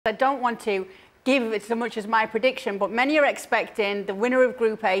I don't want to give it so much as my prediction, but many are expecting the winner of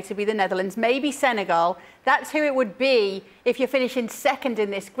Group A to be the Netherlands, maybe Senegal. That's who it would be if you're finishing second in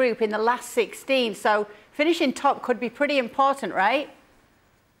this group in the last 16. So finishing top could be pretty important, right?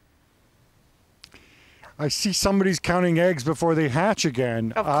 I see somebody's counting eggs before they hatch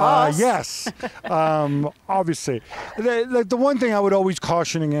again. Of course. Yes, obviously. The one thing I would always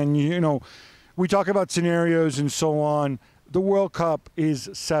caution again, we talk about scenarios and so on. The World Cup is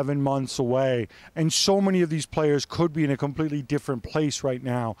 7 months away, and so many of these players could be in a completely different place right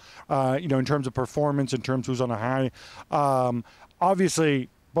now, in terms of performance, in terms of who's on a high. Obviously,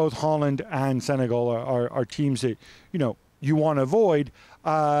 both Holland and Senegal are teams that, you want to avoid,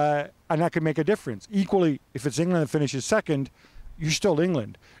 and that could make a difference. Equally, if it's England that finishes second, you're still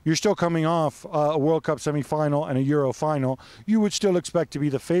England. You're still coming off a World Cup semi-final and a Euro final. You would still expect to be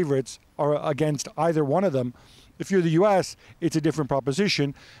the favorites or against either one of them. If you're the U.S., it's a different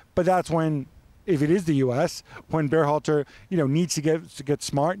proposition, but that's when, if it is the U.S., when Berhalter, needs to get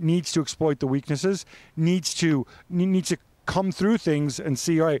smart, needs to exploit the weaknesses, needs to come through things and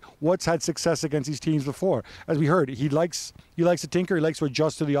see, all right, what's had success against these teams before. As we heard, he likes to tinker, he likes to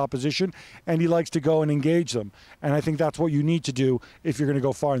adjust to the opposition, and he likes to go and engage them. And I think that's what you need to do if you're going to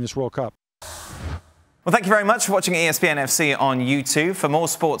go far in this World Cup. Well, thank you very much for watching ESPN FC on YouTube. For more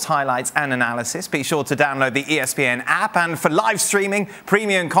sports highlights and analysis, be sure to download the ESPN app. And for live streaming,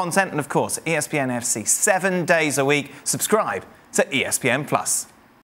 premium content, and of course, ESPN FC 7 days a week, subscribe to ESPN+.